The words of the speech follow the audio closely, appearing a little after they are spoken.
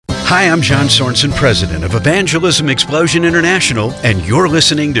Hi, I'm John Sorensen, president of Evangelism Explosion International, and you're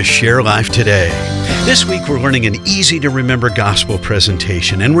listening to Share Life Today. This week, we're learning an easy-to-remember gospel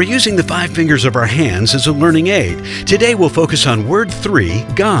presentation, and we're using the 5 fingers of our hands as a learning aid. Today, we'll focus on word 3,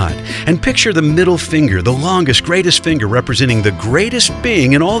 God, and picture the middle finger, the longest, greatest finger, representing the greatest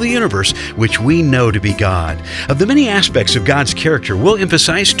being in all the universe, which we know to be God. Of the many aspects of God's character, we'll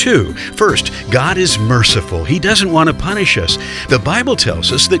emphasize 2. First, God is merciful. He doesn't want to punish us. The Bible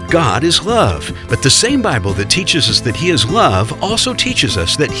tells us that God is love, but the same Bible that teaches us that He is love also teaches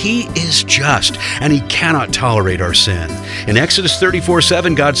us that He is just, and He cannot tolerate our sin. In Exodus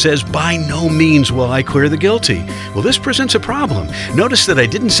 34:7, God says, "By no means will I clear the guilty." Well, this presents a problem. Notice that I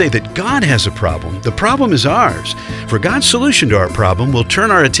didn't say that God has a problem. The problem is ours. For God's solution to our problem, we'll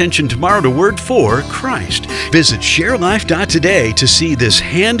turn our attention tomorrow to word 4, Christ. Visit sharelife.today to see this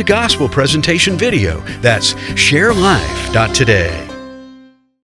hand gospel presentation video. That's sharelife.today.